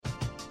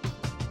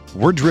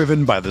We're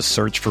driven by the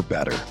search for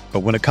better. But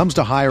when it comes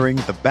to hiring,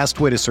 the best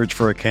way to search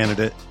for a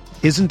candidate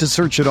isn't to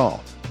search at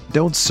all.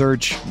 Don't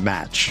search,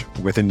 match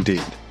with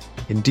Indeed.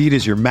 Indeed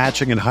is your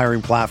matching and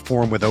hiring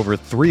platform with over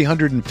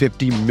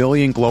 350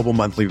 million global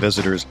monthly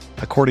visitors,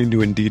 according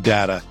to Indeed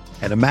data,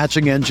 and a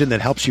matching engine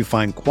that helps you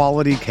find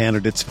quality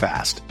candidates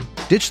fast.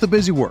 Ditch the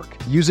busy work.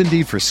 Use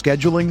Indeed for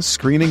scheduling,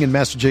 screening, and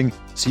messaging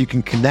so you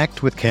can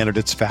connect with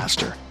candidates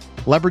faster.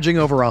 Leveraging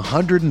over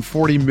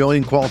 140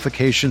 million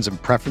qualifications and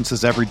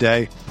preferences every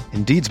day,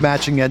 Indeed's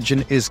matching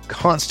engine is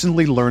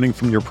constantly learning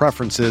from your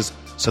preferences,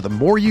 so the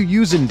more you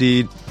use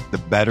Indeed, the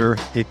better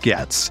it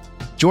gets.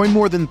 Join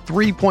more than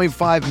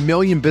 3.5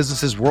 million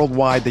businesses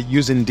worldwide that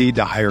use Indeed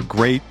to hire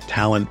great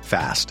talent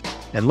fast.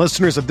 And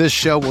listeners of this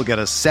show will get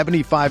a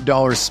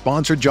 $75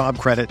 sponsored job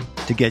credit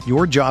to get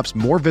your jobs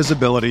more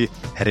visibility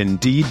at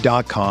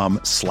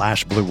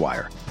Indeed.com/Blue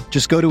Wire.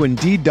 Just go to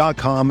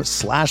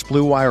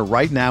Indeed.com/Blue Wire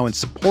right now and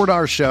support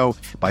our show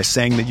by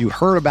saying that you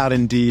heard about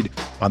Indeed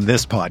on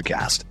this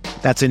podcast.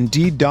 That's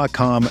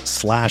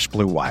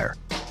Indeed.com/Blue Wire.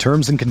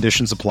 Terms and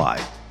conditions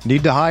apply.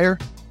 Need to hire?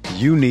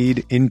 You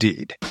need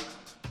Indeed. Do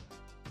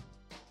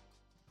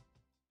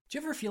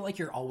you ever feel like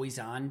you're always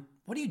on?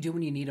 What do you do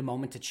when you need a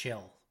moment to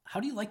chill? How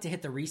do you like to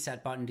hit the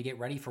reset button to get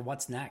ready for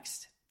what's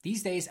next?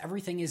 These days,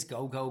 everything is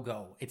go, go,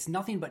 go. It's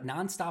nothing but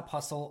nonstop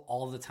hustle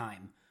all the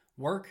time.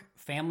 Work,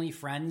 family,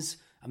 friends,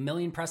 a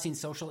million pressing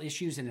social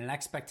issues, and an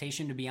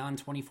expectation to be on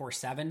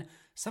 24/7.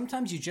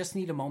 Sometimes you just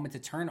need a moment to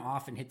turn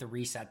off and hit the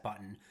reset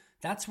button.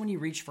 That's when you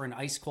reach for an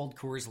ice-cold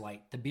Coors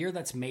Light, the beer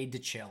that's made to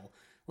chill.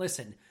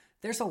 Listen,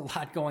 there's a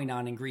lot going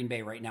on in Green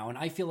Bay right now, and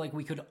I feel like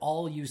we could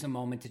all use a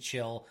moment to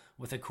chill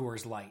with a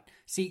Coors Light.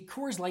 See,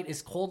 Coors Light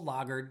is cold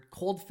lagered,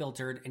 cold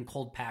filtered, and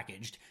cold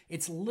packaged.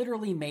 It's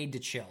literally made to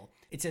chill.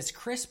 It's as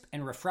crisp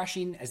and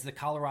refreshing as the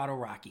Colorado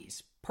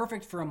Rockies.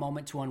 Perfect for a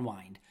moment to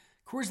unwind.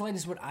 Coors Light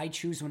is what I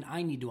choose when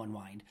I need to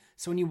unwind.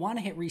 So when you want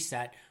to hit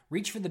reset,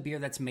 reach for the beer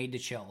that's made to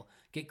chill.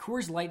 Get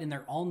Coors Light in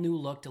their all-new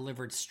look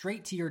delivered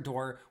straight to your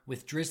door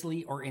with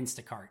Drizzly or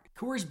Instacart.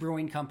 Coors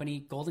Brewing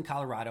Company, Golden,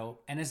 Colorado,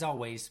 and as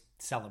always,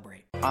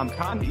 celebrate. I'm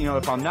kind of,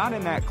 if I'm not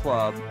in that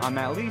club, I'm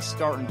at least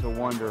starting to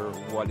wonder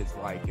what it's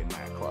like in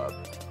that club.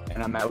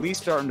 And I'm at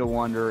least starting to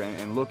wonder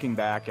and looking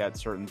back at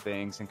certain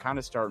things and kind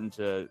of starting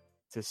to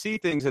see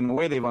things in the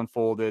way they've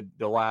unfolded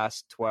the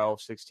last 12,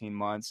 16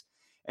 months.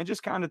 And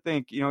just kind of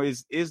think,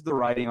 is the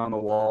writing on the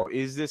wall?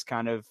 Is this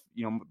kind of,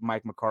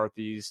 Mike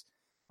McCarthy's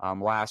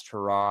last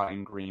hurrah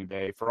in Green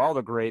Bay? For all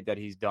the great that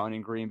he's done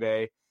in Green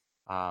Bay,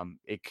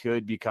 it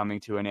could be coming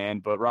to an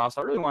end. But Ross,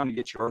 I really wanted to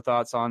get your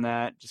thoughts on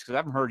that, just because I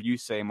haven't heard you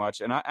say much,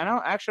 and I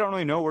don't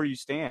really know where you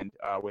stand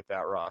with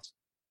that, Ross.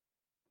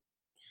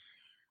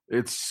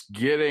 It's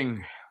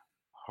getting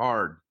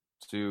hard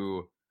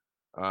to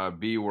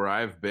be where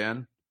I've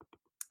been,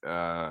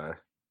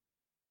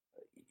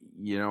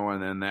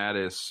 and then that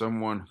is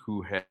someone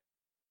who had,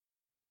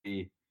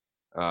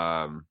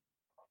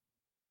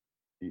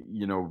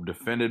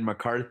 defended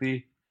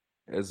McCarthy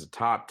as a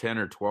top 10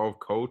 or 12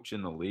 coach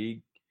in the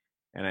league.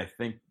 And I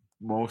think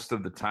most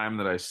of the time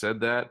that I said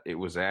that, it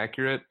was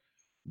accurate.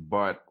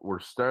 But we're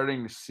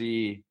starting to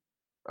see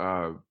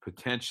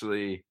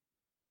potentially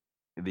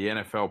the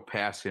NFL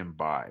pass him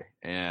by.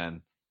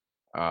 And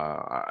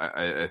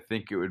I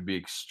think it would be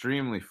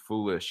extremely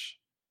foolish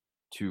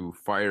to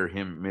fire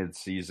him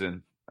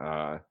mid-season.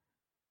 I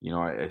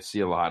see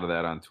a lot of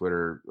that on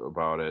Twitter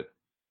about it.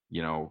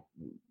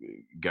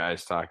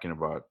 Guys talking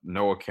about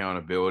no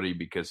accountability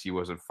because he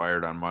wasn't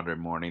fired on Monday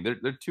morning.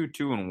 They're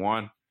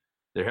 2-2-1.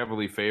 They're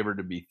heavily favored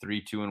to be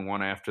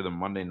 3-2-1 after the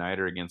Monday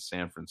nighter against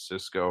San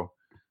Francisco.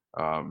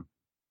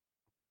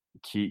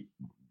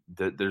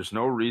 There's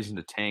no reason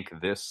to tank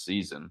this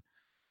season.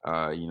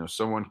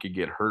 Someone could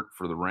get hurt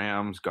for the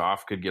Rams.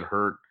 Goff could get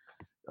hurt.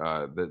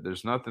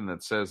 There's nothing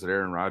that says that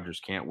Aaron Rodgers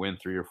can't win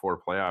 3 or 4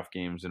 playoff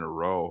games in a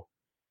row,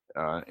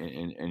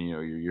 and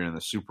you're in the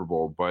Super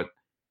Bowl. But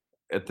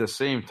at the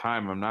same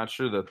time, I'm not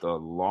sure that the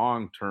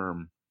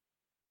long-term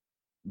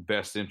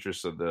best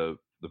interest of the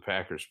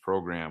Packers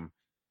program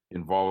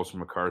involves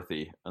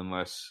McCarthy,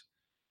 unless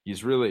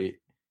he's really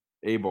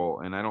able,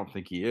 and I don't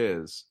think he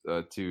is,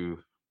 to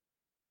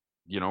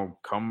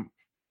come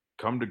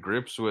to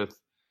grips with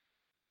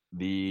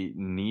the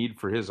need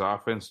for his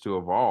offense to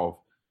evolve.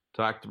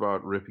 Talked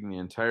about ripping the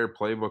entire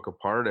playbook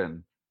apart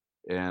and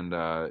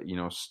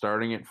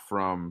starting it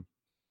from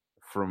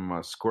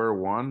square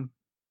one,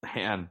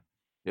 and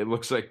it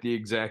looks like the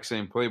exact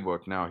same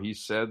playbook. Now, he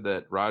said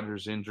that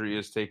Rodgers' injury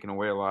has taken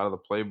away a lot of the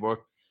playbook.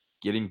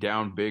 Getting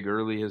down big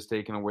early has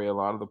taken away a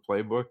lot of the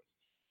playbook.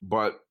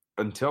 But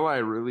until I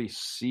really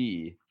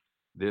see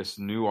this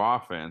new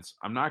offense,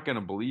 I'm not going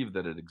to believe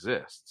that it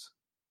exists.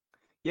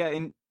 Yeah,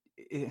 and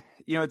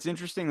it's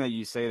interesting that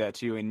you say that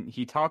too. And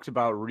he talked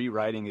about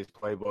rewriting his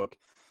playbook,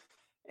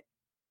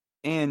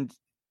 and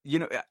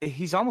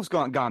he's almost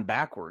gone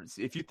backwards.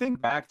 If you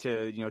think back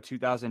to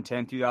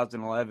 2010,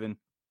 2011,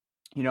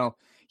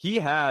 he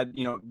had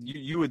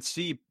you would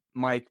see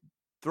Mike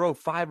throw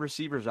 5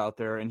 receivers out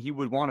there, and he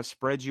would want to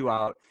spread you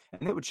out,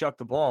 and it would chuck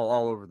the ball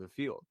all over the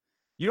field.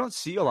 You don't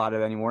see a lot of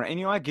that anymore.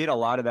 And, I get a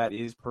lot of that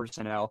is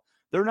personnel.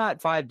 They're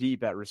not 5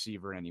 deep at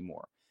receiver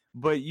anymore.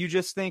 But you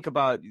just think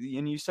about,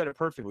 and you said it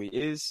perfectly,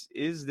 is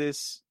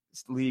this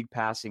league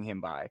passing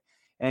him by?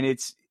 And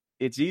it's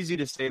easy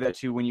to say that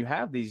too when you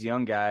have these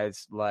young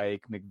guys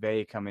like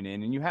McVay coming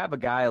in, and you have a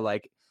guy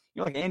like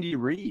like Andy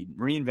Reid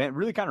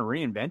really kind of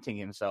reinventing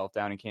himself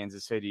down in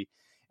Kansas City,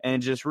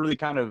 and just really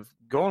kind of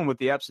going with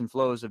the ebbs and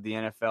flows of the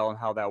NFL and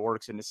how that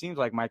works. And it seems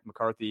like Mike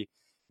McCarthy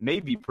may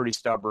be pretty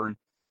stubborn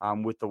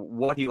with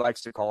what he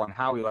likes to call and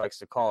how he likes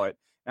to call it.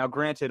 Now,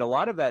 granted, a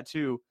lot of that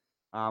too,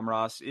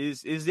 Ross,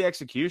 is the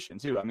execution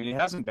too. I mean, it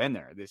hasn't been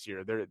there this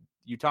year.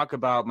 You talk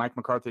about Mike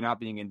McCarthy not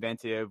being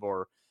inventive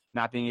or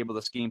not being able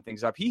to scheme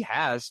things up. He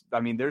has. I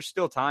mean, there's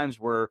still times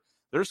where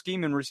they're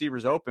scheming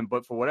receivers open,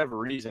 but for whatever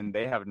reason,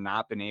 they have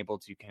not been able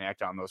to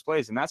connect on those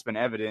plays, and that's been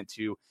evident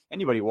to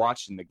anybody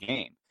watching the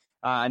game.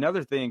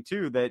 Another thing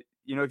too that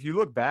if you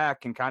look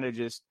back and kind of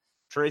just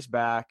trace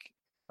back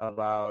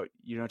about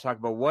talk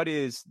about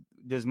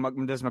does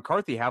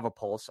McCarthy have a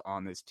pulse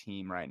on this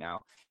team right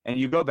now? And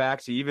you go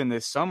back to even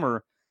this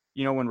summer,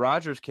 when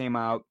Rodgers came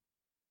out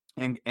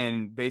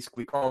and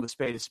basically called a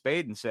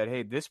spade and said,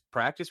 hey, this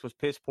practice was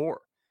piss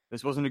poor.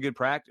 This wasn't a good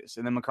practice.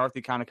 And then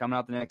McCarthy kind of coming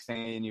out the next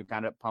day and you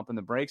kind of pumping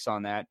the brakes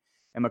on that.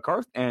 And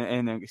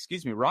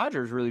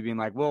Rodgers really being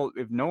like, well,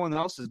 if no one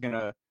else is going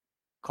to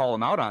call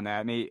him out on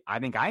that, I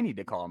think I need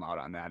to call him out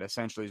on that,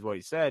 essentially is what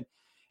he said.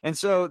 And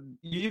so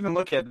you even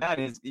look at that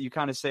and you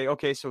kind of say,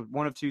 okay, so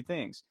one of two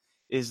things.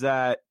 Is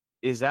that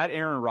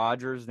Aaron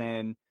Rodgers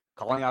then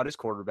calling out his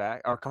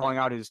quarterback or calling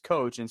out his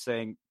coach and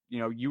saying,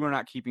 you are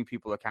not keeping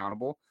people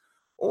accountable?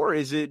 Or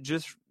is it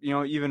just,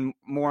 even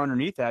more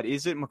underneath that,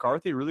 is it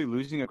McCarthy really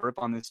losing a grip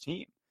on this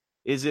team?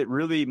 Is it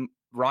really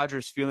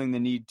Rodgers feeling the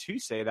need to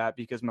say that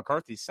because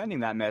McCarthy's sending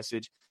that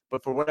message,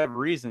 but for whatever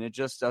reason, it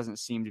just doesn't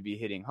seem to be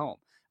hitting home?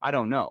 I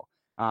don't know.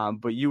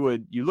 But you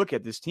look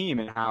at this team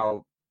and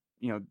how,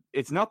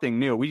 it's nothing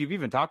new. We've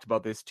even talked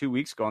about this 2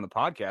 weeks ago on the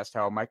podcast,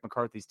 how Mike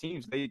McCarthy's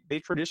teams, they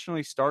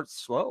traditionally start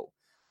slow.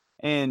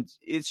 And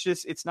it's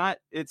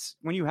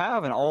when you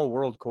have an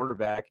all-world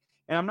quarterback,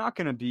 and I'm not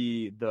going to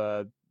be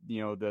the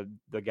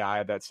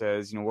guy that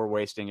says, we're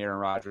wasting Aaron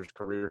Rodgers'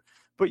 career,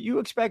 but you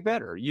expect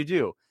better. You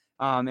do.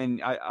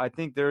 And I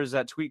think there's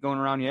that tweet going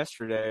around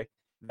yesterday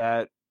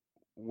that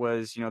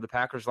was, the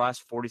Packers'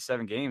 last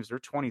 47 games, they're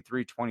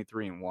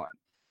 23-23-1.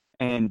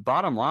 And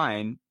bottom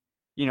line,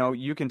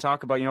 you can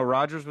talk about,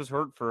 Rodgers was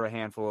hurt for a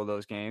handful of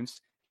those games.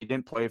 He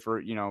didn't play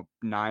for,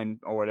 9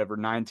 or whatever,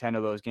 9-10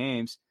 of those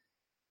games.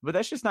 But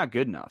that's just not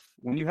good enough.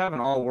 When you have an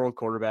all-world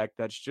quarterback,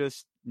 that's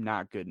just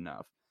not good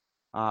enough.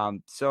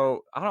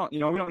 So I don't, we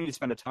don't need to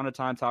spend a ton of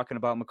time talking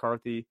about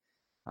McCarthy.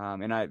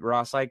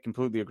 Ross, I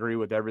completely agree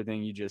with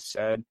everything you just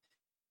said,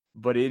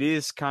 but it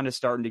is kind of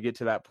starting to get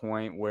to that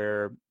point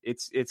where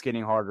it's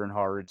getting harder and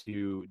harder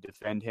to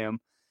defend him.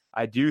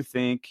 I do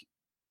think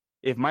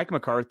if Mike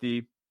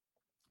McCarthy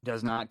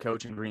does not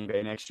coach in Green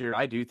Bay next year,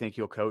 I do think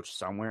he'll coach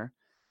somewhere.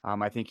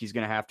 I think he's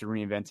going to have to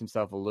reinvent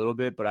himself a little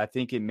bit, but I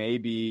think it may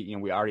be,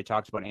 we already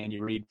talked about Andy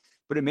Reid,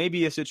 but it may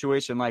be a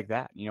situation like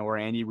that, where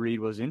Andy Reid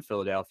was in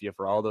Philadelphia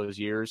for all those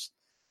years,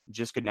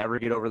 just could never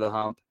get over the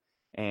hump.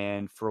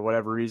 And for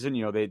whatever reason,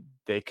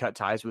 they cut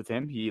ties with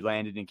him. He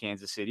landed in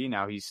Kansas City.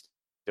 Now he's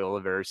still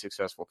a very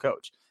successful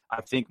coach.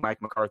 I think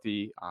Mike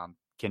McCarthy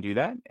can do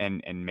that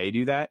and may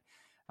do that.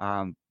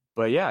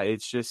 But yeah,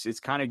 it's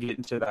kind of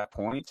getting to that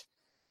point.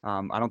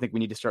 I don't think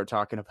we need to start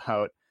talking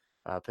about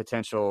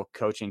potential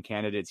coaching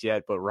candidates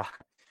yet, but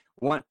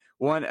one,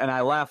 and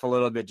I laugh a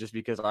little bit just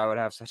because I would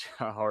have such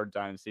a hard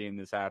time seeing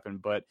this happen,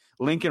 but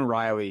Lincoln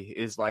Riley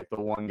is like the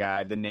one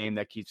guy, the name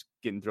that keeps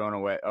getting thrown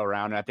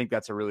around. And I think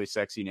that's a really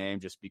sexy name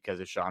just because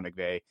of Sean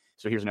McVay.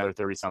 So here's another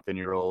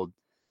 30-something-year-old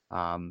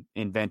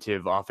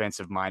inventive,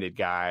 offensive-minded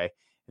guy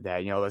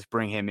that, let's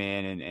bring him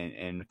in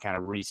and kind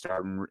of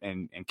restart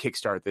and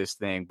kickstart this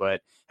thing.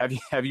 But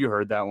have you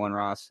heard that one,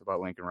 Ross,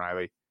 about Lincoln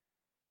Riley?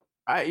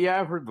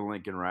 I've heard the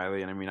Lincoln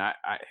Riley, and I mean, I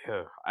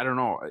don't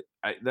know.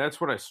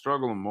 That's what I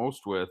struggle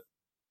most with.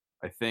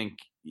 I think,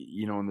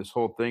 in this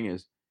whole thing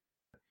is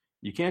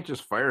you can't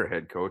just fire a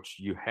head coach.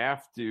 You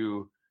have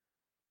to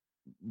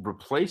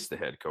replace the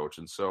head coach.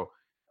 And so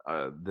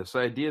this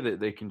idea that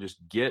they can just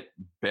get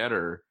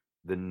better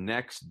the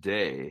next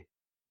day,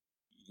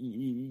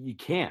 you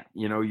can't.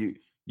 You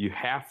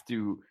have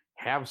to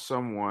have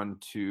someone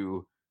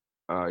to,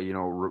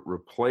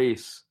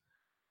 replace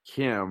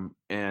him.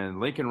 And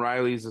Lincoln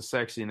Riley is a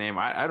sexy name.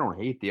 I don't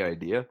hate the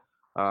idea.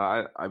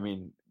 I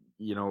mean,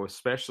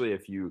 especially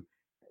if you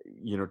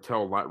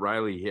tell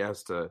Riley he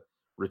has to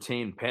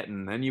retain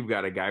Pettine, then you've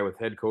got a guy with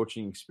head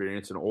coaching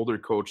experience, an older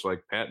coach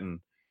like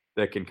Pettine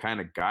that can kind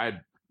of guide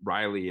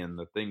Riley in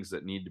the things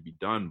that need to be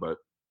done. But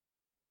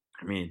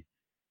I mean,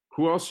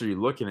 who else are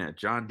you looking at?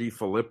 John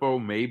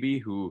DeFilippo, maybe,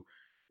 who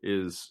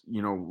is,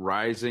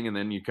 rising, and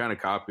then you kind of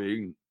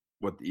copying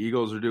what the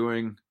Eagles are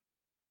doing.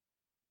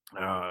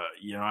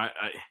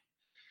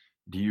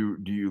 Do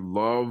you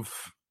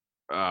love,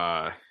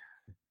 Matt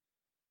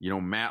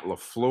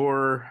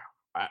LaFleur?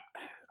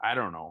 I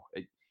don't know.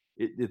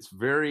 it's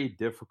very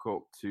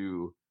difficult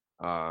to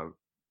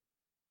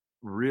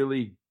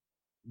really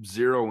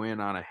zero in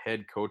on a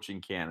head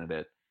coaching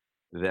candidate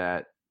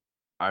that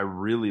I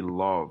really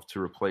love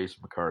to replace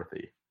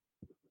McCarthy.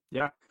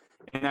 Yeah.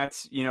 And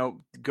that's,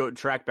 go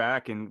track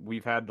back, and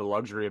we've had the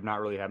luxury of not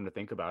really having to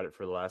think about it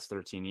for the last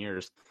 13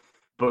 years.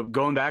 But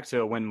going back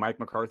to when Mike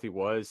McCarthy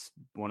was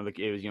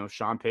it was,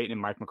 Sean Payton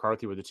and Mike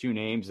McCarthy were the two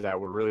names that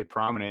were really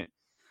prominent.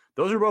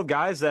 Those are both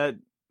guys that,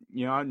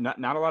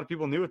 not a lot of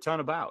people knew a ton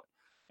about.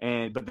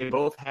 But they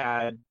both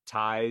had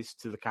ties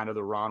to the kind of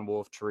the Ron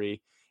Wolf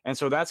tree. And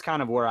so that's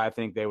kind of where I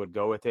think they would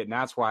go with it. And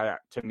that's why,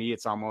 to me,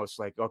 it's almost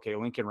like, okay,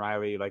 Lincoln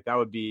Riley, like that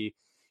would be,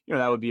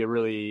 that would be a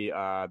really,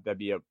 that'd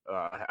be a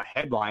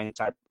headline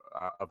type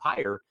of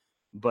hire.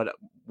 But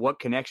what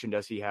connection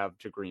does he have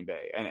to Green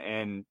Bay?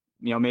 And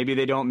maybe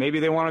they don't, maybe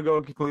they want to go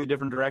a completely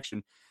different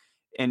direction.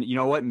 And you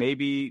know what,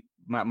 maybe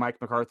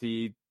Mike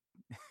McCarthy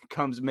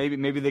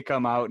maybe they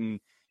come out and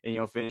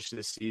finish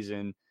this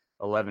season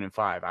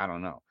 11-5. I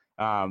don't know.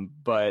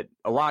 But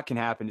a lot can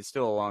happen. It's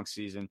still a long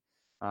season.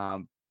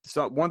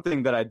 So one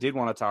thing that I did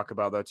want to talk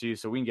about, though, too,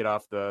 so we can get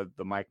off the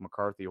Mike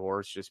McCarthy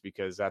horse, just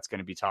because that's going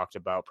to be talked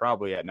about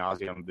probably ad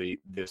nauseum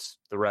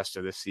the rest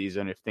of this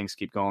season if things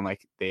keep going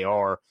like they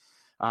are.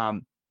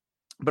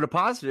 But a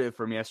positive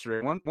from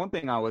yesterday, one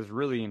thing I was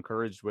really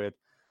encouraged with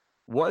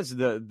was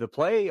the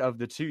play of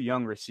the two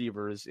young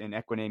receivers in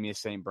Equanimeous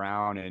St.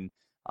 Brown and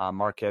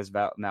Marquez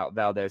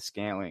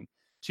Valdez-Scantling.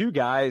 Two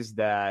guys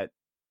that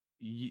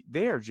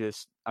they are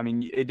just, I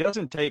mean, it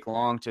doesn't take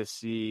long to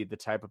see the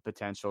type of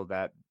potential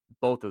that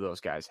both of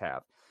those guys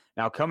have.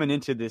 Now, coming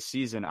into this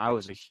season, I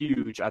think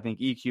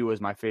EQ was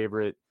my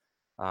favorite,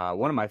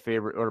 my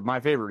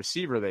favorite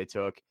receiver they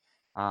took.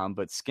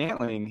 But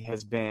Scantling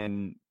has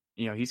been,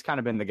 he's kind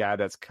of been the guy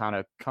that's kind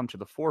of come to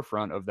the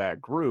forefront of that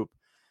group.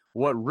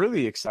 What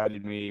really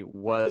excited me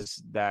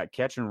was that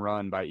catch and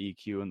run by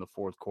EQ in the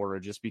fourth quarter,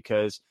 just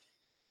because,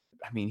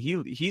 I mean,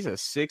 he's a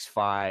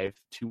 6'5",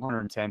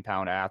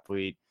 210-pound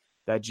athlete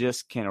that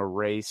just can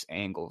erase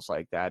angles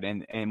like that.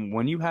 And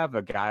when you have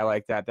a guy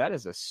like that, that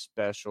is a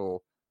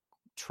special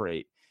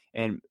trait.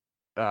 And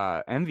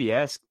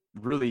MVS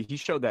really, he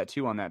showed that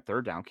too on that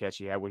third down catch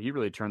he had, where he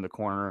really turned the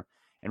corner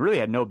and really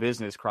had no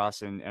business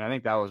crossing. And I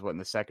think that was in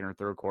the second or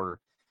third quarter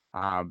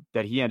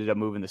that he ended up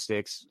moving the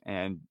sticks.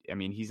 And I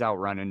mean, he's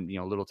outrunning,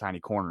 little tiny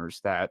corners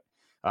that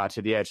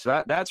to the edge.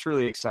 So that's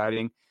really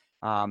exciting.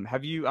 I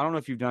don't know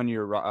if you've done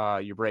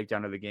your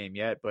breakdown of the game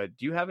yet, but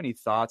do you have any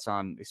thoughts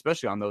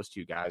especially on those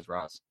two guys,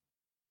 Ross?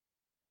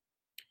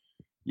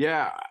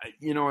 Yeah.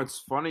 It's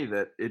funny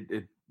that it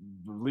at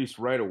least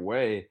right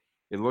away,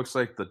 it looks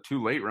like the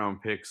two late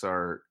round picks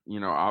are,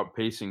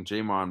 outpacing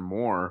J'Mon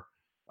Moore.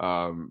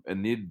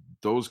 And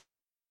those,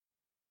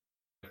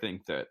 I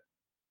think, that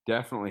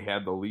definitely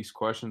had the least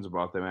questions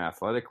about them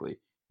athletically.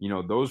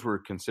 Those were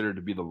considered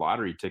to be the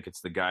lottery tickets,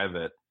 the guy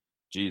that,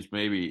 geez,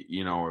 maybe,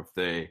 if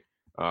they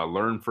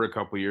learn for a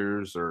couple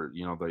years, or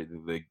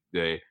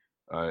they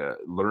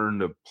learn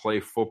to play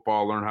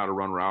football, learn how to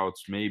run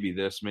routes, maybe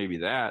this, maybe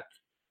that.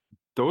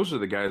 Those are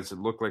the guys that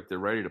look like they're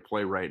ready to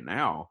play right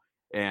now,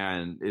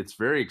 and it's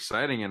very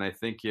exciting. And I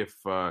think if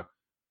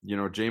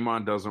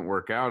J'Mon doesn't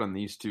work out and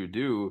these two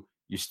do,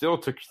 you still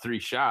took 3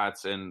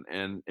 shots, and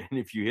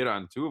if you hit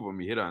on 2 of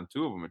them, you hit on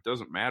 2 of them. It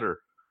doesn't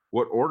matter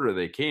what order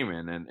they came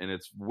in, and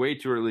it's way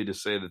too early to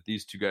say that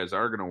these two guys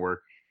are going to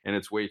work, and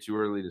it's way too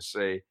early to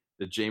say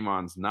that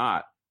J'Mon's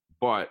not.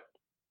 But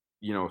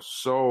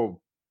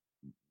so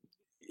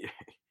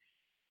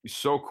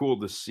cool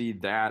to see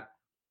that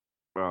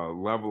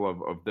level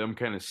of them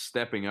kind of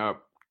stepping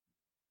up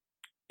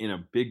in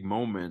a big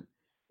moment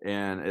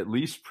and at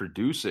least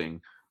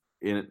producing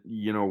in,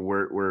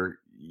 where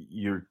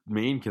your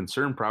main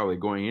concern probably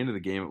going into the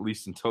game, at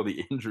least until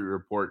the injury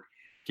report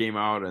came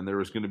out and there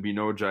was going to be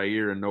no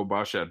Jair and no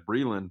Bashaud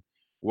Breeland,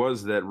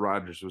 was that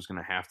Rodgers was going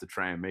to have to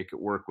try and make it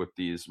work with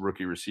these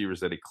rookie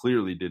receivers that he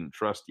clearly didn't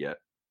trust yet.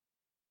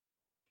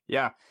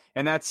 Yeah.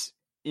 And that's,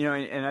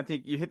 and I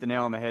think you hit the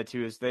nail on the head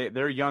too, is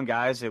they're young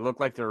guys. They look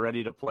like they're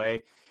ready to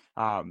play.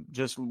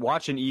 Just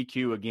watching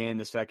EQ again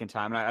the second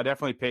time, and I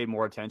definitely paid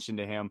more attention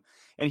to him.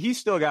 And he's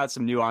still got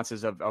some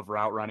nuances of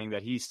route running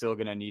that he's still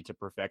going to need to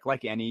perfect,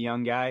 like any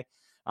young guy.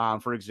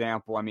 For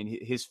example, I mean,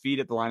 his feet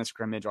at the line of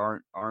scrimmage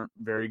aren't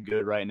very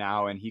good right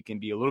now, and he can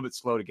be a little bit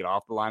slow to get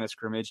off the line of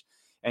scrimmage.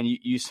 And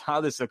you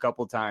saw this a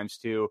couple times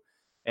too.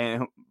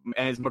 And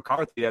it's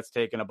McCarthy that's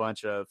taken a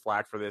bunch of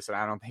flack for this, and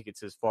I don't think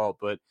it's his fault.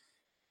 But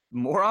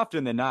more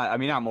often than not, I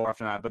mean, not more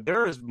often than not, but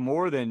there is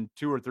more than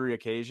 2 or 3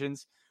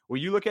 occasions where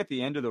you look at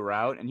the end of the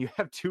route and you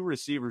have 2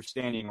 receivers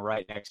standing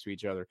right next to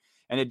each other.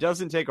 And it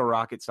doesn't take a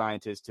rocket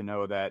scientist to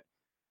know that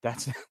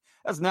that's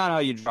not how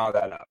you draw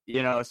that up,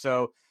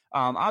 So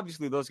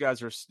obviously those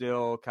guys are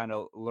still kind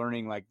of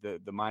learning like the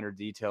minor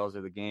details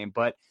of the game.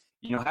 But,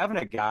 having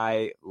a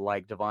guy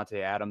like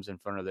Davante Adams in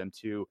front of them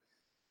too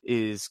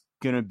is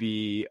going to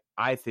be,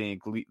 I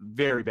think,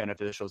 very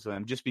beneficial to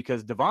them, just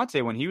because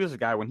Davante, when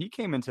he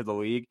came into the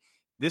league,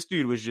 this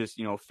dude was just,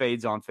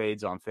 fades on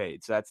fades on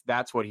fades.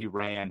 That's what he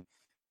ran.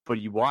 but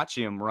you watch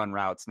him run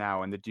routes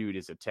now, and the dude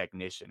is a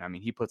technician. I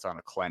mean, he puts on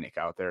a clinic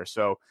out there.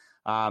 So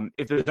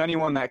if there's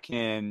anyone that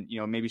can,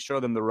 maybe show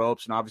them the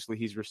ropes, and obviously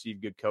he's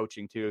received good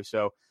coaching too.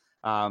 So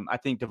I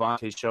think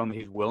Devontae's shown that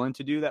he's willing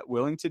to do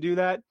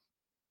that.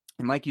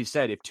 And like you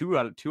said, if two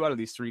out of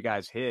these three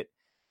guys hit,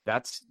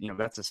 that's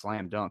a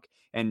slam dunk.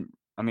 And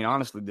I mean,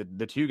 honestly,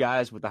 the two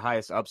guys with the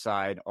highest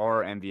upside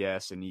are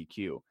MVS and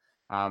EQ.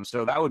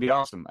 So that would be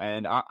awesome.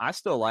 And I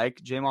still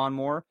like J'Mon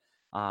Moore.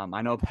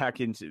 I know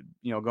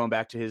going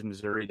back to his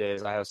Missouri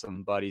days, I have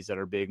some buddies that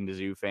are big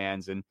Mizzou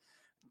fans, and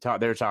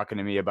they're talking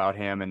to me about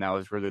him. And that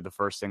was really the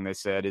first thing they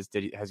said is,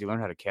 has he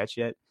learned how to catch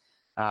yet?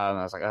 I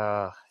was like,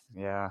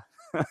 yeah,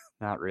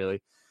 not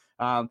really.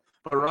 But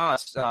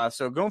Ross,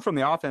 so going from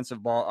the offensive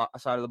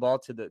side of the ball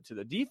to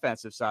the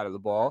defensive side of the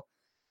ball,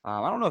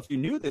 I don't know if you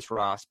knew this,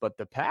 Ross, but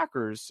the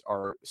Packers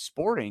are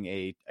sporting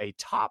a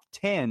top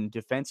 10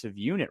 defensive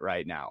unit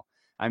right now.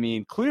 I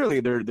mean, clearly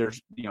they're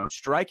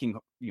striking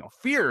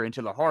fear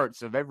into the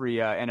hearts of every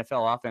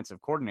NFL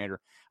offensive coordinator.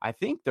 I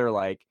think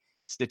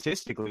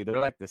statistically they're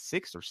like the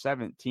 6th or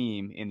 7th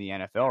team in the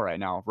NFL right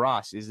now.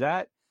 Ross, is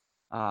that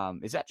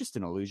just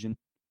an illusion?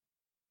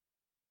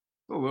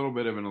 A little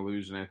bit of an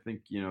illusion. I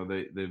think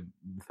the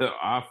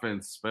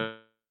offense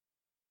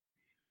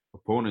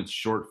opponents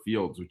short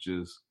fields, which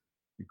is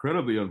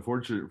incredibly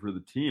unfortunate for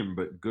the team,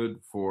 but good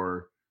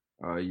for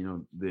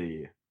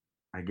the,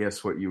 I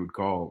guess what you would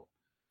call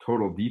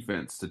total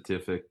defense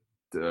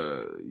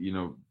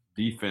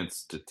defense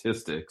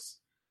statistics.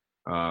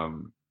 I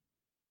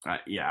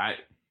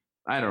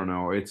don't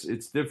know.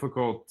 It's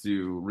difficult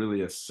to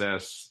really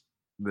assess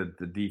the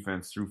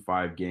defense through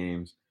 5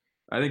 games.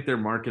 I think they're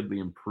markedly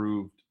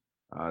improved.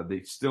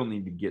 They still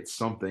need to get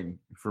something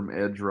from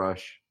edge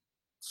rush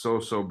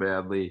so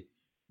badly.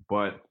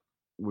 But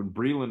when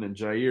Breeland and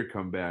Jair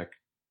come back,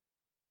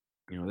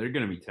 they're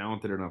going to be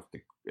talented enough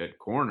at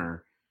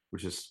corner,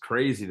 which is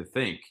crazy to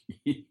think,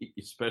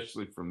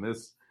 especially from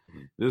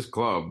this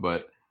club.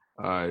 But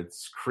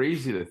it's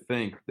crazy to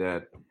think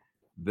that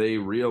they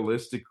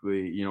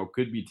realistically,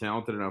 could be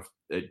talented enough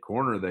at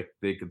corner that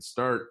they could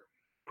start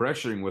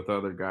pressuring with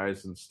other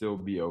guys and still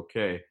be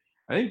okay.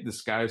 I think the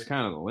sky's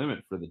kind of the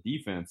limit for the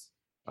defense,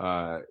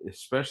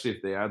 especially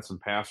if they add some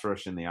pass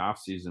rush in the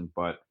offseason.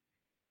 But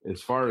as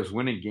far as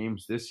winning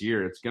games this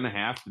year, it's going to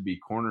have to be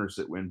corners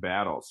that win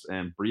battles.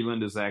 And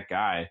Breeland is that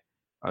guy,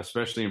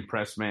 especially in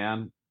press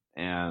man.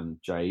 And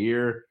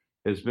Jair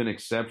has been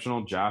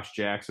exceptional. Josh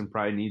Jackson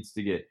probably needs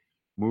to get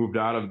moved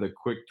out of the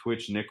quick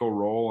twitch nickel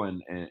role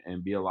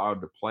and be allowed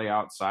to play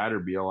outside or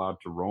be allowed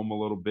to roam a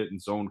little bit in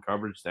zone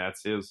coverage.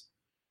 That's his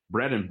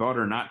bread and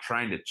butter, not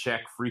trying to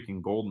check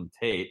freaking Golden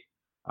Tate.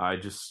 I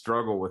just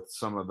struggle with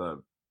some of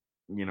the,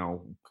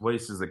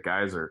 places that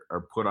guys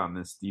are put on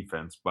this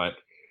defense. But,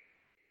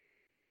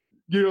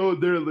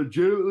 they're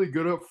legitimately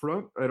good up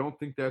front. I don't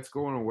think that's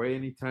going away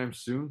anytime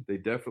soon. They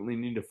definitely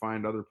need to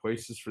find other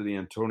places for the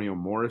Antonio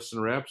Morrison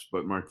reps,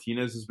 but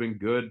Martinez has been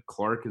good.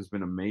 Clark has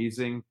been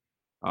amazing.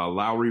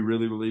 Lowry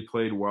really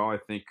played well. I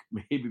think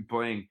maybe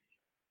playing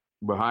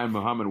behind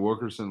Muhammad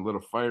Wilkerson lit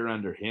a fire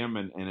under him,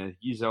 and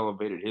he's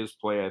elevated his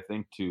play, I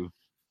think, to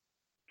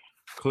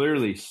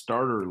clearly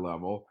starter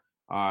level.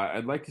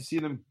 I'd like to see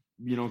them,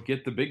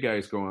 get the big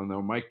guys going,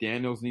 though. Mike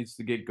Daniels needs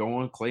to get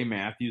going. Clay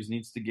Matthews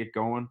needs to get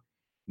going.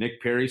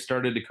 Nick Perry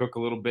started to cook a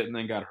little bit and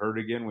then got hurt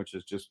again, which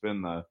has just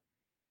been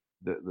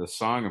the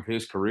song of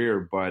his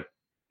career. But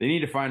they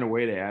need to find a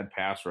way to add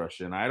pass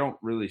rush, and I don't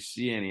really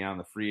see any on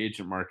the free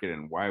agent market.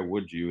 And why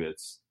would you?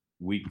 It's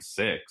week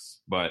 6,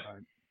 but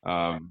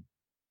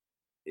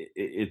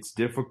it's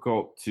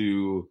difficult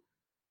to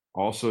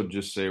also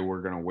just say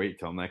we're going to wait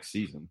till next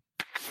season.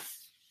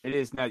 It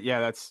is not.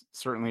 Yeah, that's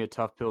certainly a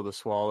tough pill to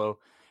swallow.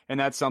 And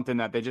that's something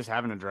that they just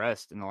haven't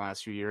addressed in the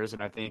last few years.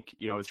 And I think,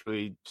 it's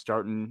really it's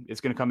going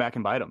to come back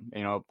and bite them.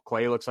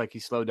 Clay looks like he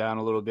slowed down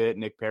a little bit.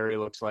 Nick Perry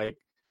looks like,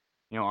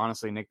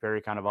 honestly, Nick Perry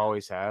kind of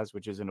always has,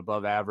 which is an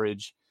above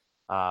average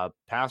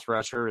pass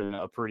rusher and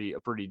a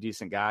pretty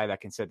decent guy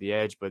that can set the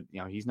edge. But,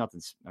 he's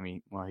nothing. I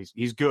mean, well,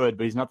 he's good,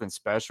 but he's nothing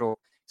special.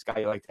 He's a guy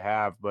you like to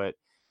have. But,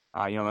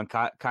 then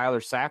Kyler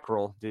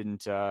Sackrell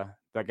didn't,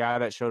 the guy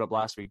that showed up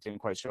last week didn't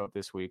quite show up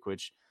this week,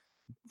 which,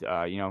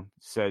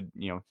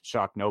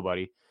 shocked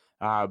nobody.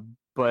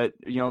 But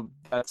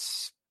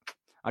that's,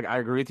 I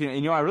agree with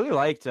you. I really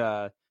liked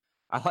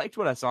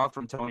what I saw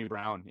from Tony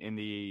Brown in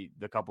the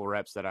couple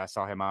reps that I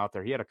saw him out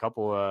there. He had a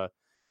couple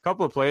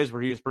of plays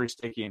where he was pretty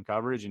sticky in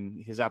coverage,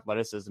 and his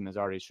athleticism is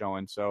already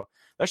showing. So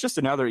that's just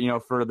another,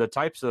 for the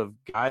types of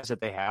guys that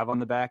they have on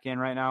the back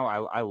end right now.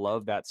 I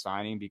love that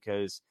signing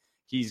because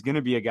he's going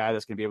to be a guy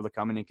that's going to be able to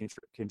come in and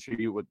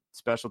contribute with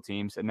special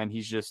teams. And then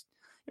he's just,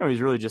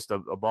 he's really just a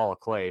ball of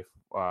clay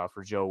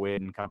for Joe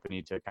Whitt and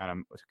company to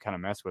kind of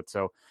mess with.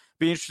 So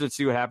be interested to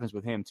see what happens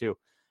with him too.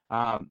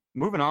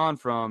 Moving on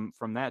from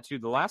that too,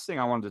 the last thing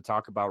I wanted to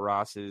talk about,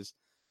 Ross, is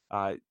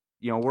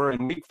we're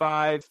in week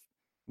 5,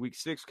 week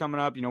 6 coming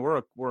up.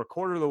 We're a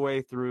quarter of the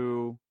way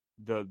through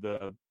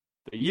the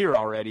year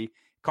already.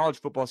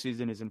 College football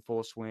season is in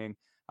full swing.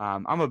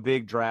 I'm a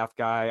big draft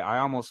guy. I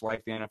almost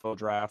like the NFL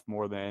draft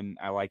more than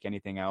I like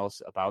anything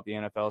else about the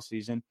NFL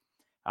season.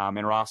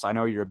 And Ross, I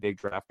know you're a big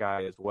draft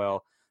guy as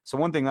well. So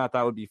one thing that I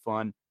thought would be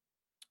fun,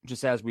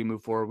 just as we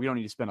move forward, we don't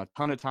need to spend a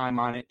ton of time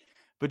on it,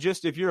 but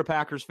just if you're a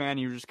Packers fan,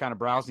 you're just kind of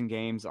browsing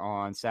games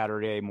on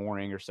Saturday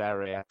morning or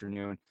Saturday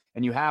afternoon,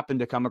 and you happen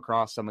to come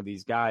across some of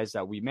these guys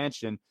that we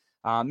mentioned,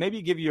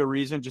 maybe give you a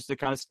reason just to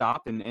kind of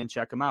stop and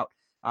check them out.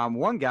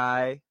 One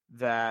guy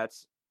that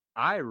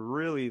I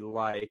really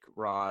like,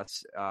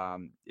 Ross,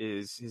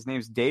 is his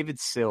name's David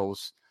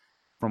Sills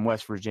from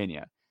West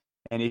Virginia.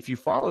 And if you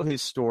follow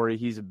his story,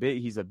 he's a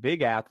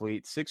big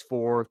athlete,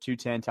 6'4",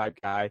 210 type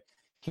guy.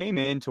 Came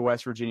into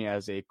West Virginia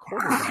as a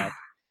quarterback.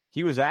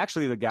 He was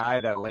actually the guy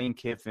that Lane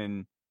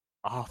Kiffin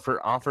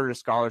offered a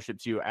scholarship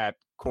to at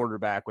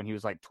quarterback when he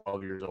was like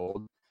 12 years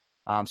old.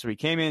 So he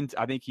came in,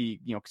 I think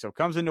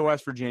comes into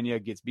West Virginia,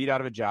 gets beat out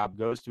of a job,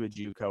 goes to a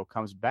JUCO,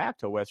 comes back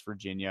to West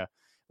Virginia.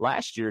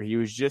 Last year, he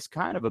was just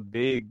kind of a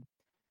big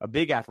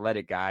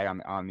athletic guy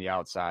on the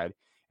outside.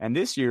 And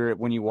this year,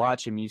 when you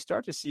watch him, you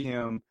start to see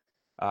him.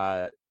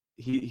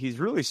 He's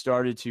really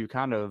started to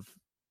kind of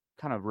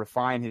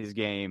refine his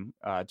game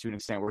to an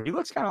extent where he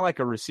looks kind of like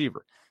a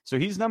receiver. So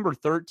he's number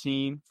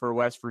 13 for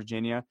West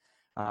Virginia.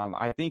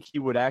 I think he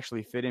would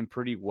actually fit in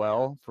pretty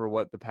well for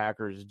what the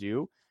Packers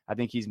do. I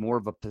think he's more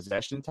of a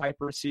possession type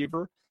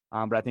receiver.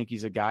 But I think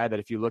he's a guy that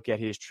if you look at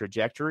his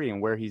trajectory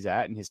and where he's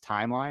at in his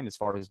timeline as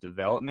far as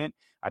development,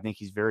 I think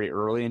he's very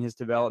early in his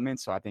development.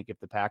 So I think if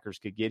the Packers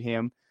could get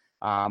him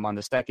on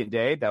the second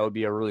day, that would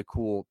be a really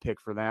cool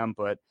pick for them.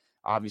 But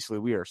obviously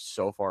we are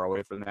so far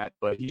away from that.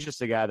 But he's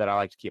just a guy that I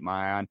like to keep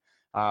my eye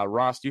on.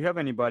 Ross, do you have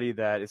anybody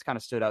that has kind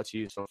of stood out to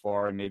you so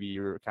far and maybe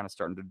you're kind of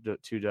starting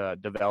to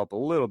develop a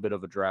little bit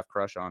of a draft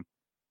crush on?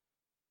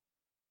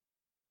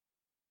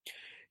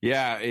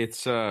 Yeah,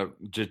 it's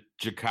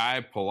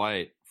Jachai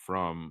Polite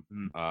from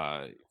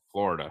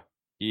Florida.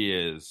 He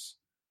is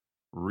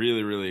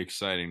really, really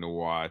exciting to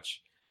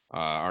watch.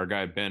 Our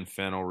guy Ben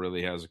Fennell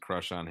really has a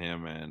crush on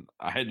him, and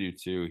I do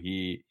too.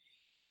 He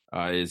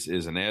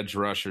is an edge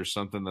rusher,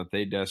 something that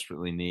they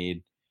desperately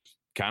need.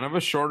 Kind of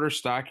a shorter,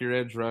 stockier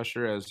edge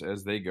rusher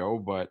as they go,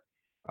 but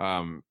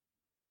I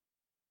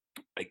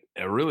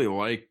really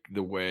like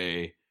the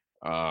way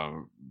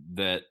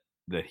that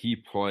he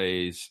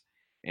plays,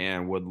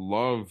 and would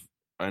love.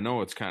 I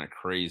know it's kind of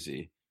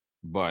crazy,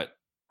 but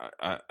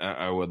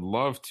I would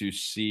love to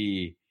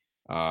see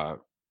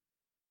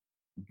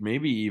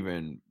maybe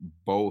even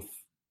both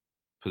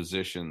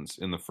positions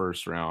in the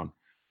first round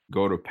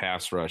go to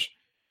pass rush.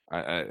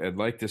 I'd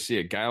like to see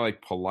a guy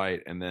like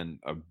Polite and then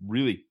a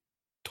really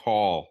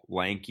tall,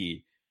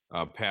 lanky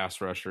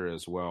pass rusher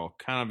as well,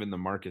 kind of in the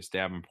Marcus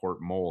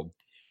Davenport mold,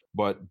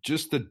 but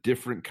just the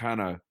different kind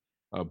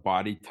of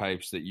body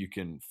types that you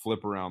can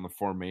flip around the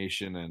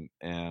formation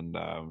and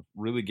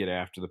really get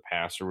after the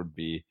passer would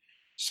be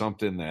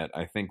something that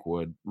I think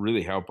would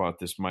really help out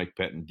this Mike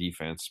Pettin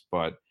defense.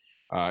 But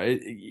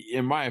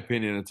in my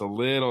opinion, it's a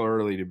little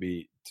early to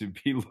be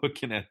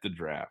looking at the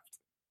draft.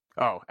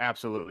 Oh,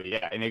 absolutely.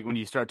 Yeah. And when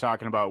you start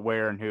talking about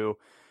where and who,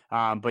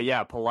 but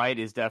yeah, Polite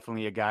is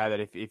definitely a guy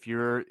that if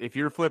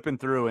you're flipping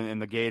through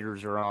and the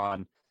Gators are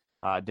on,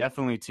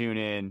 definitely tune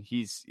in.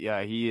 He's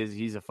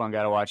a fun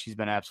guy to watch. He's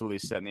been absolutely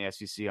setting the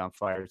SEC on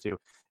fire too.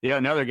 Yeah,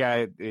 another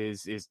guy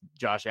is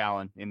Josh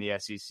Allen in the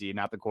SEC,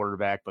 not the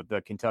quarterback, but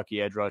the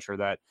Kentucky edge rusher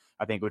that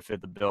I think would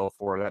fit the bill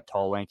for that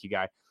tall, lanky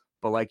guy.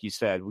 But like you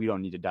said, we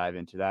don't need to dive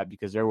into that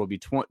because there will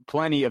be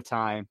plenty of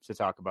time to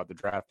talk about the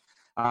draft.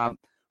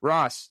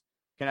 Ross,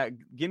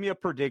 give me a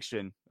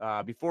prediction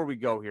before we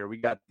go here? We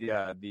got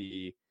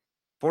the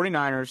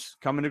 49ers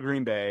coming to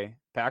Green Bay,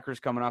 Packers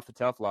coming off a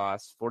tough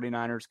loss,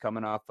 49ers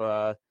coming off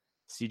a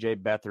C.J.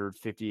 Beathard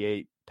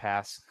 58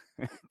 pass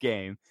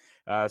game.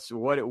 So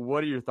what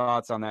are your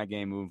thoughts on that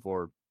game moving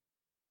forward?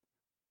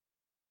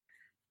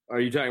 Are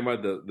you talking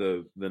about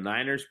the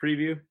Niners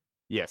preview?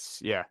 Yes.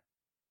 Yeah.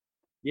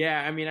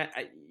 Yeah. I mean,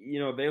 I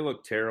they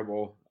look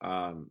terrible.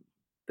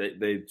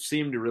 They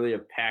seem to really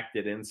have packed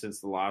it in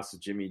since the loss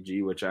of Jimmy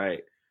G, which I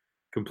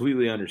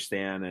completely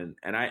understand.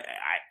 And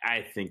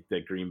I think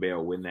that Green Bay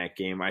will win that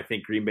game. I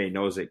think Green Bay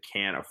knows it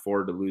can't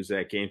afford to lose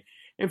that game.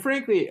 And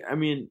frankly, I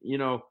mean,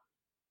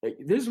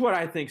 this is what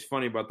I think is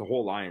funny about the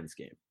whole Lions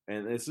game.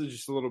 And this is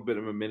just a little bit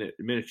of a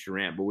miniature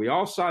rant, but we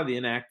all saw the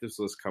inactives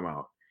list come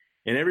out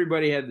and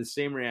everybody had the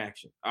same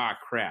reaction. Ah,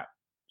 crap,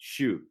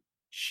 shoot,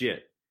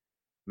 shit,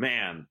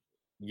 man,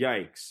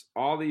 yikes,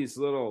 all these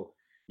little,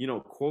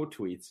 quote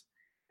tweets.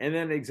 And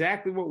then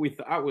exactly what we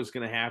thought was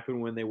going to happen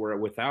when they were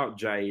without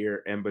Jair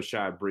and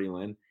Bashaud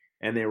Breeland,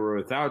 and they were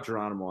without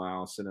Geronimo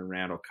Allison and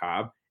Randall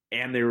Cobb,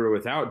 and they were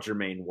without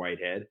Jermaine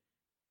Whitehead.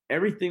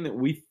 Everything that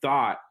we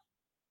thought,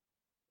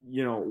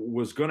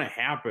 was going to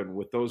happen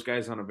with those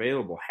guys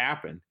unavailable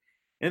happened.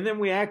 And then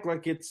we act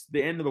like it's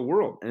the end of the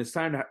world and it's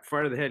time to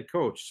fire the head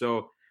coach.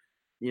 So,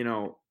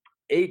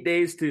 8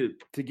 days to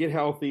get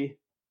healthy.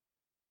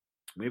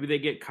 Maybe they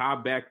get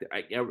Cobb back.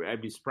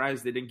 I'd be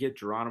surprised they didn't get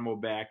Geronimo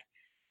back.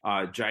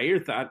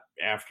 Jair thought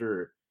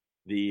after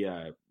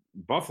the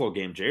Buffalo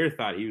game, Jair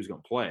thought he was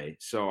going to play.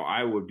 So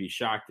I would be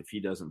shocked if he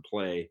doesn't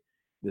play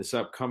this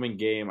upcoming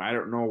game. I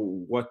don't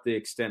know what the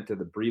extent of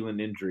the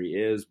Breeland injury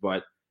is,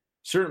 but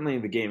certainly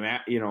the game,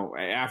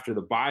 after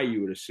the bye,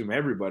 you would assume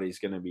everybody's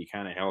going to be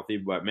kind of healthy.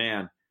 But,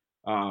 man,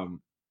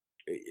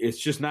 it's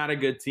just not a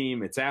good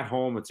team. It's at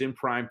home. It's in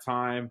prime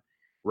time.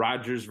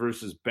 Rodgers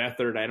versus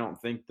Beathard. I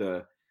don't think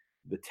the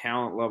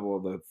talent level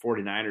of the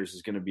 49ers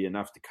is going to be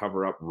enough to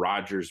cover up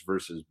Rodgers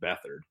versus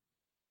Beathard.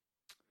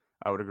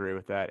 I would agree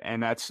with that,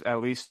 and that's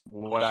at least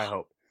what I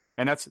hope.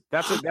 And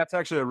that's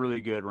actually a really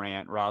good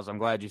rant, Roz. I'm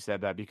glad you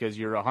said that because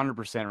you're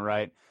 100%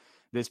 right.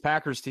 This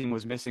Packers team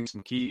was missing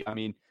some key. I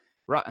mean,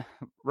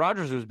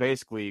 Rodgers was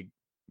basically,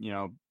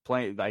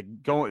 playing like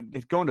going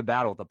to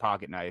battle with a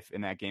pocket knife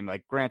in that game.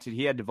 Like, granted,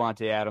 he had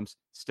Devontae Adams,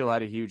 still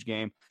had a huge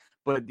game,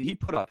 but he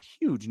put up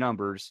huge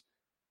numbers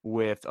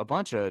with a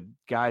bunch of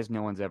guys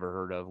no one's ever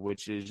heard of,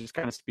 which is just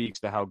kind of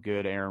speaks to how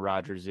good Aaron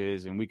Rodgers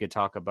is. And we could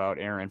talk about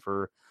Aaron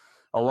for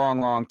a long,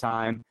 long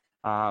time.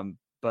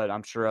 But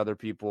I'm sure other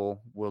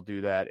people will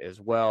do that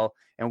as well.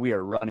 And we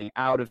are running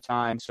out of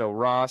time. So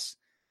Ross,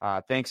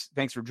 thanks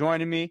for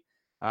joining me.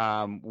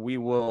 We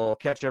will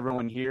catch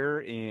everyone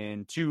here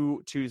in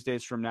 2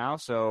 Tuesdays from now.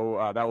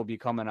 So that will be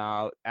coming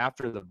out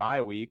after the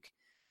bye week.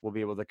 We'll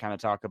be able to kind of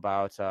talk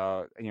about,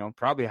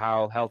 probably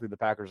how healthy the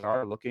Packers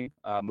are looking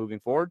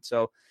moving forward.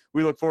 So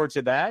we look forward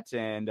to that.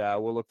 And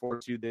we'll look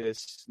forward to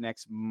this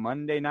next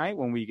Monday night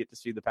when we get to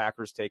see the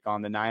Packers take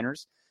on the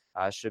Niners.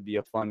 Should be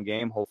a fun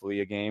game, hopefully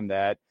a game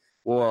that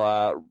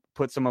will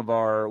put some of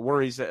our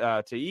worries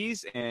to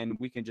ease, and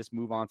we can just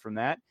move on from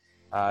that.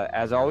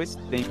 As always,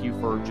 thank you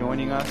for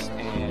joining us,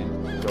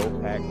 and go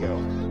Pack Go.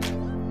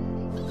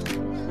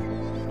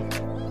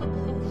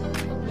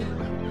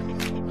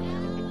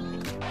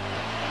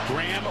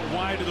 Graham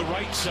wide to the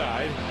right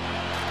side.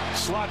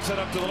 Slots it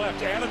up to the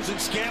left. Adams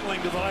and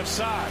Scantling to the left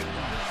side.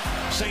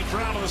 St.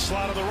 Brown in the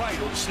slot on the right.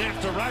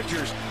 Snap to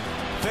Rodgers.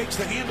 Fakes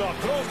the handoff,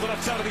 throws the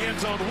left side of the end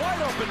zone.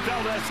 Wide open,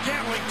 Valdez,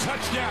 Scantling,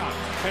 touchdown.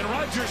 And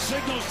Rodgers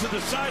signals to the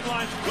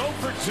sidelines, go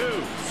for 2.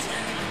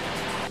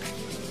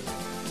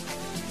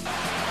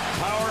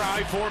 Power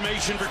I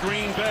formation for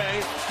Green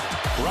Bay.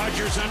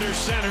 Rodgers under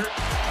center.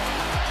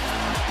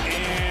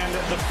 And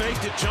the fake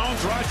to Jones.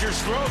 Rodgers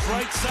throws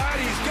right side.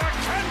 He's got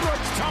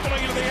Kendricks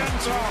tumbling into the end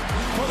zone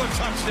for the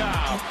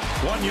touchdown.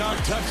 1-yard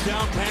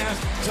touchdown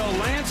pass to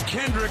Lance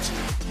Kendricks.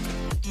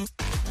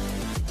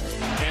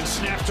 And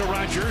snap to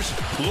Rodgers,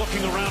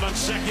 looking around on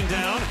second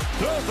down.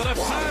 Throws the left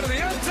side of the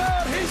end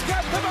zone. He's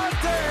got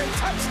Devontae.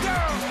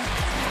 Touchdown.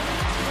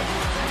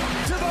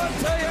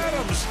 Devontae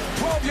Adams,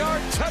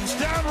 12-yard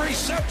touchdown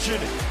reception.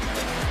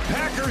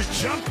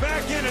 Packers jump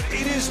back in it.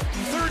 It is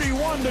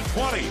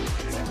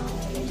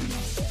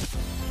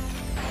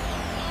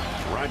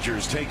 31-20.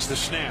 Rodgers takes the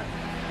snap.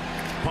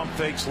 Pump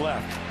fakes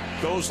left.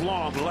 Goes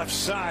long, left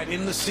side,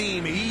 in the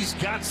seam. He's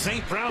got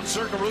St. Brown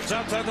circle routes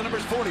outside the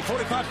numbers 40,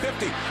 45,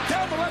 50.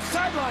 Down the left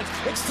sidelines,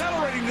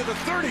 accelerating to the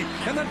 30,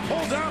 and then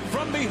pulled out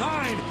from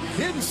behind,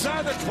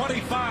 inside the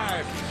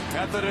 25,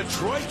 at the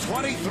Detroit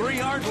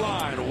 23-yard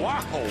line.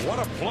 Wow,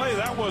 what a play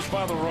that was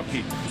by the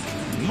rookie.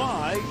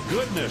 My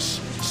goodness,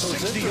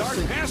 60-yard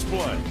pass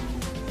play.